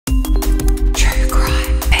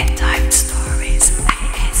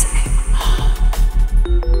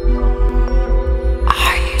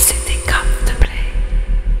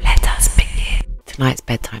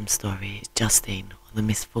story is Justine, or The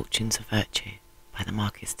Misfortunes of Virtue by the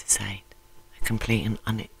Marquis De Sade, a complete and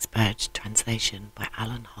unexpurged translation by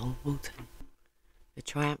Alan Hull Walton. The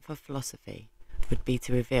triumph of philosophy would be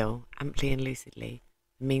to reveal, amply and lucidly,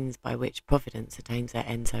 the means by which Providence attains her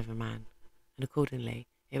ends over man, and accordingly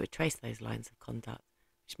it would trace those lines of conduct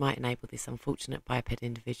which might enable this unfortunate biped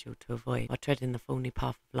individual to avoid, while treading the thorny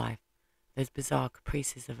path of life, those bizarre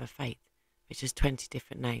caprices of a fate which has 20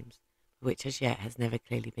 different names, but which as yet has never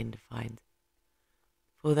clearly been defined.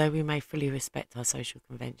 For although we may fully respect our social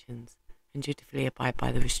conventions, and dutifully abide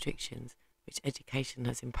by the restrictions which education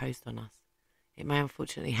has imposed on us, it may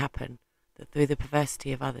unfortunately happen that through the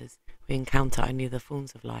perversity of others we encounter only the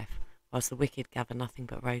thorns of life, whilst the wicked gather nothing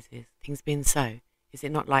but roses. Things being so, is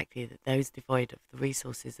it not likely that those devoid of the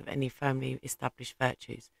resources of any firmly established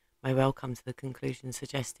virtues may well come to the conclusion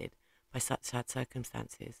suggested by such sad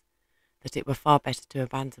circumstances, that it were far better to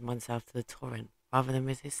abandon oneself to the torrent rather than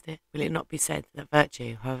resist it? Will it not be said that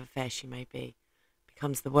virtue, however fair she may be,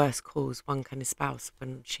 becomes the worst cause one can espouse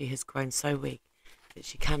when she has grown so weak that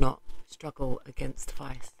she cannot struggle against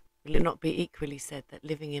vice? Will it not be equally said that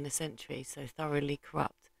living in a century so thoroughly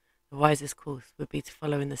corrupt, the wisest course would be to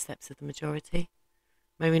follow in the steps of the majority?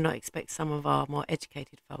 May we not expect some of our more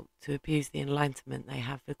educated folk to abuse the enlightenment they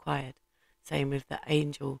have acquired, saying with the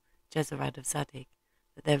angel Jezerad of Zadig,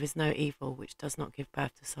 that there is no evil which does not give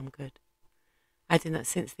birth to some good, adding that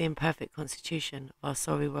since the imperfect constitution of our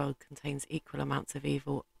sorry world contains equal amounts of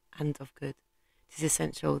evil and of good, it is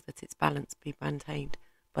essential that its balance be maintained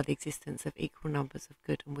by the existence of equal numbers of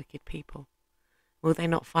good and wicked people. Will they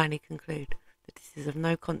not finally conclude that it is of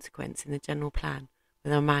no consequence in the general plan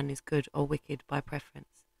whether a man is good or wicked by preference,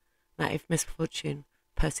 and that if misfortune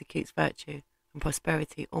persecutes virtue, and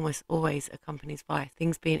prosperity almost always accompanies vice,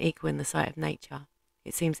 things being equal in the sight of nature,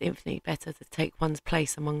 it seems infinitely better to take one's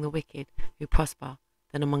place among the wicked who prosper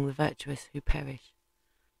than among the virtuous who perish.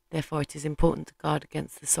 Therefore it is important to guard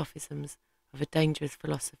against the sophisms of a dangerous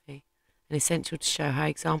philosophy, and essential to show how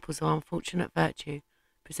examples of unfortunate virtue,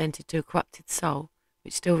 presented to a corrupted soul,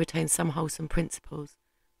 which still retains some wholesome principles,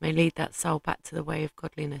 may lead that soul back to the way of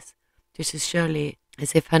godliness, just as surely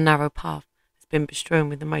as if her narrow path has been bestrewn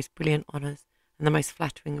with the most brilliant honours and the most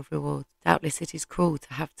flattering of rewards. Doubtless it is cruel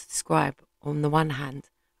to have to describe, on the one hand,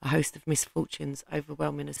 a host of misfortunes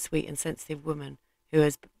overwhelming a sweet and sensitive woman who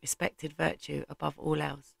has respected virtue above all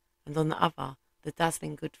else, and on the other, the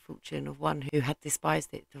dazzling good fortune of one who had despised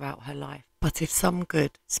it throughout her life. But if some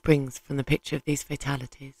good springs from the picture of these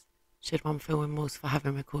fatalities, should one feel remorse for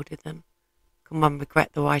having recorded them? Can one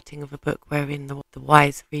regret the writing of a book wherein the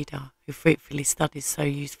wise reader, who fruitfully studies so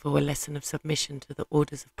useful a lesson of submission to the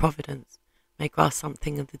orders of Providence, may grasp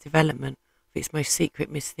something of the development of its most secret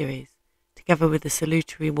mysteries, together with the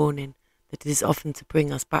salutary warning that it is often to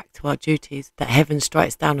bring us back to our duties that heaven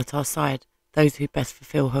strikes down at our side those who best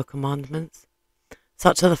fulfil her commandments?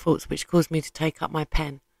 Such are the thoughts which cause me to take up my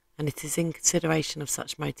pen, and it is in consideration of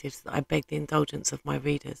such motives that I beg the indulgence of my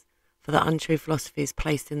readers for the untrue philosophies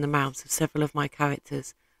placed in the mouths of several of my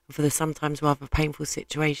characters, and for the sometimes rather painful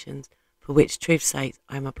situations for which, truth's sake,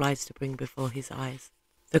 I am obliged to bring before his eyes.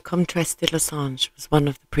 The Comtesse de Losange was one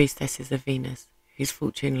of the priestesses of Venus, whose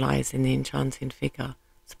fortune lies in the enchanting figure,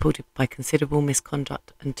 supported by considerable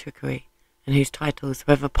misconduct and trickery, and whose titles,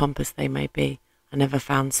 however pompous they may be, are never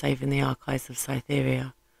found save in the archives of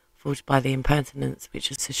Cytherea, forged by the impertinence which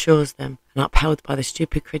assures them, and upheld by the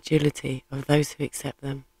stupid credulity of those who accept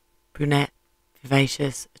them. Brunette,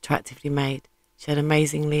 vivacious, attractively made, she had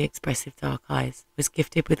amazingly expressive dark eyes, was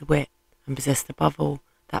gifted with wit, and possessed above all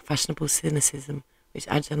that fashionable cynicism which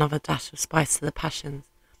adds another dash of spice to the passions,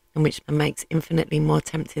 and which makes infinitely more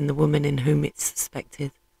tempting the woman in whom it is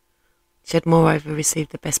suspected. She had moreover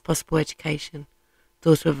received the best possible education,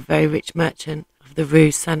 daughter of a very rich merchant of the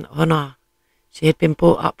Rue Saint-Honore. She had been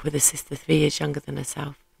brought up with a sister 3 years younger than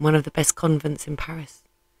herself, in one of the best convents in Paris,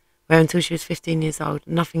 where until she was 15 years old,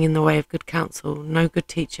 nothing in the way of good counsel, no good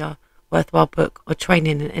teacher, worthwhile book, or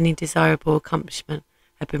training in any desirable accomplishment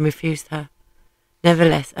had been refused her.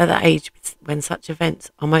 Nevertheless, at that age when such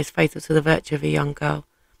events are most fatal to the virtue of a young girl,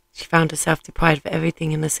 she found herself deprived of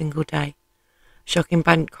everything in a single day. Shocking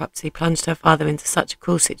bankruptcy plunged her father into such a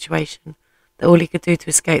cruel situation that all he could do to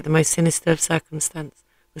escape the most sinister of circumstance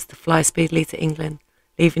was to fly speedily to England,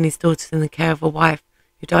 leaving his daughters in the care of a wife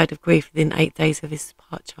who died of grief within 8 days of his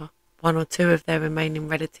departure. 1 or 2 of their remaining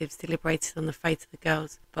relatives deliberated on the fate of the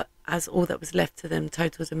girls, but as all that was left to them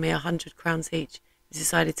totalled a mere 100 crowns each, it was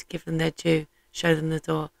decided to give them their due, show them the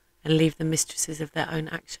door, and leave them mistresses of their own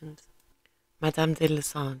actions. Madame de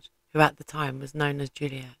Losange, who at the time was known as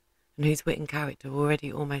Juliet, and whose wit and character were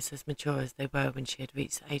already almost as mature as they were when she had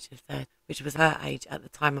reached the age of 30, which was her age at the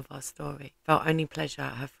time of our story, felt only pleasure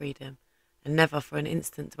at her freedom, and never for an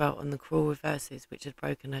instant dwelt on the cruel reverses which had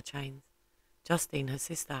broken her chains. Justine, her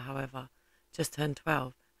sister, however, just turned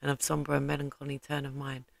 12, and of sombre and melancholy turn of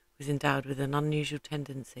mind, was endowed with an unusual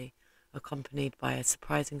tendency, accompanied by a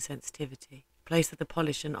surprising sensitivity. In place of the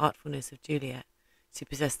polish and artfulness of Juliet, she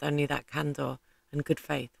possessed only that candour and good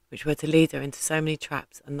faith which were to lead her into so many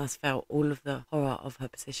traps, and thus felt all of the horror of her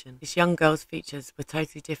position. This young girl's features were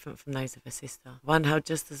totally different from those of her sister. One held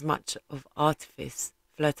just as much of artifice,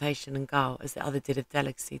 flirtation and guile as the other did of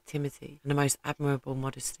delicacy, timidity, and a most admirable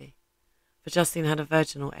modesty. For Justine had a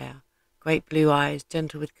virginal air, great blue eyes,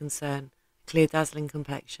 gentle with concern, a clear dazzling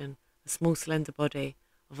complexion, a small slender body,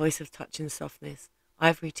 a voice of touching softness,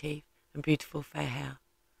 ivory teeth, and beautiful fair hair.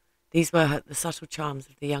 These were the subtle charms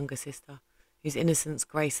of the younger sister, whose innocence,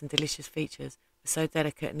 grace, and delicious features were so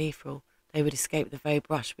delicate and ethereal they would escape the very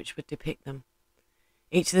brush which would depict them.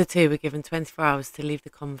 Each of the two were given 24 hours to leave the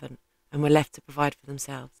convent, and were left to provide for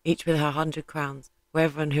themselves, each with her 100 crowns,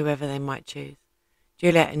 wherever and whoever they might choose.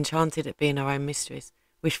 Juliet, enchanted at being her own mistress,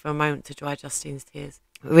 wished for a moment to dry Justine's tears,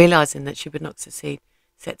 but realising that she would not succeed,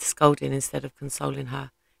 set to scolding instead of consoling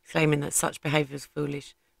her, exclaiming that such behaviour was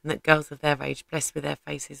foolish, and that girls of their age, blessed with their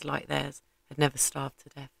faces like theirs, had never starved to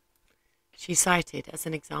death. She cited, as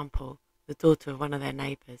an example, the daughter of one of their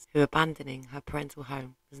neighbours, who, abandoning her parental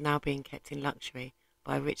home, was now being kept in luxury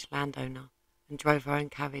by a rich landowner, and drove her own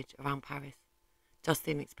carriage around Paris.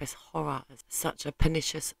 Justine expressed horror at such a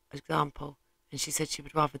pernicious example, and she said she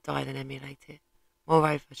would rather die than emulate it.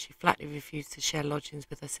 Moreover, she flatly refused to share lodgings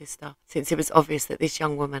with her sister, since it was obvious that this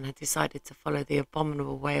young woman had decided to follow the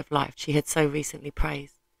abominable way of life she had so recently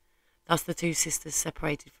praised. Thus the two sisters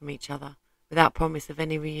separated from each other, without promise of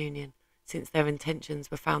any reunion, since their intentions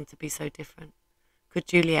were found to be so different. Could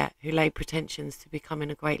Juliet, who laid pretensions to becoming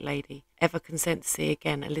a great lady, ever consent to see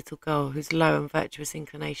again a little girl whose low and virtuous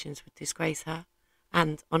inclinations would disgrace her?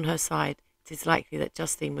 And, on her side, it is likely that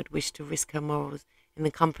Justine would wish to risk her morals in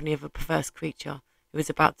the company of a perverse creature who was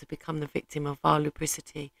about to become the victim of vile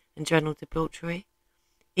lubricity and general debauchery.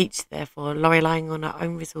 Each, therefore, relying on her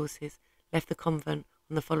own resources, left the convent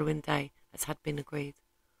on the following day, as had been agreed.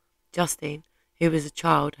 Justine, who was a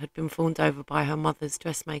child, had been fawned over by her mother's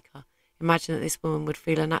dressmaker, imagined that this woman would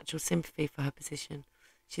feel a natural sympathy for her position.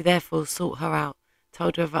 She therefore sought her out,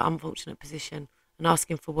 told her of her unfortunate position, and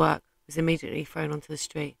asking for work, was immediately thrown onto the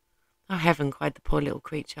street. "Oh, heaven!" cried the poor little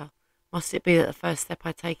creature. "Must it be that the first step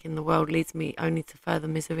I take in the world leads me only to further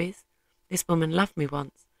miseries? This woman loved me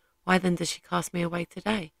once. Why then does she cast me away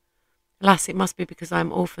today? Alas, it must be because I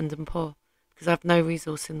am orphaned and poor, because I have no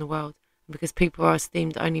resource in the world, and because people are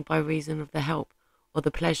esteemed only by reason of the help or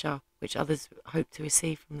the pleasure which others hope to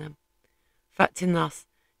receive from them." Acting thus,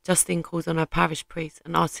 Justine called on her parish priest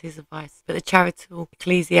and asked his advice, but the charitable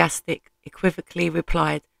ecclesiastic equivocally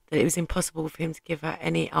replied that it was impossible for him to give her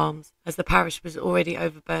any alms, as the parish was already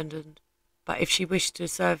overburdened, but if she wished to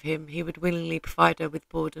serve him, he would willingly provide her with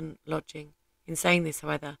board and lodging. In saying this,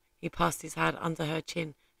 however, he passed his hand under her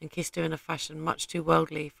chin and kissed her in a fashion much too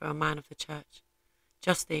worldly for a man of the church.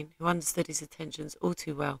 Justine, who understood his intentions all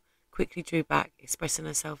too well, quickly drew back, expressing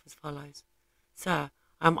herself as follows: "Sir,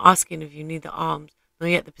 I am asking of you neither alms nor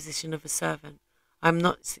yet the position of a servant. I am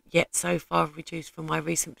not yet so far reduced from my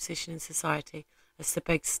recent position in society as to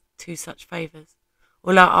beg two such favours.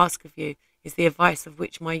 All I ask of you is the advice of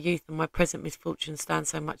which my youth and my present misfortunes stand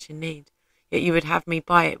so much in need, yet you would have me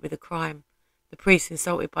buy it with a crime." The priest,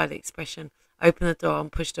 insulted by the expression, opened the door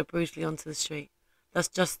and pushed her brutally onto the street. Thus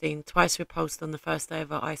Justine, twice repulsed on the first day of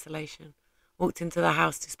her isolation, walked into the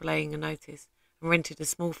house displaying a notice, and rented a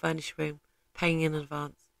small furnished room, paying in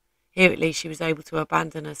advance. Here at least she was able to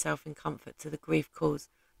abandon herself in comfort to the grief caused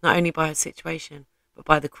not only by her situation, but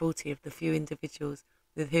by the cruelty of the few individuals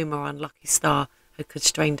with whom her unlucky star had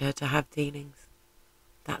constrained her to have dealings.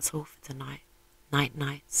 That's all for tonight. Night,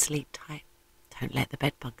 night, sleep tight. Don't let the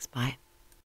bedbugs bite.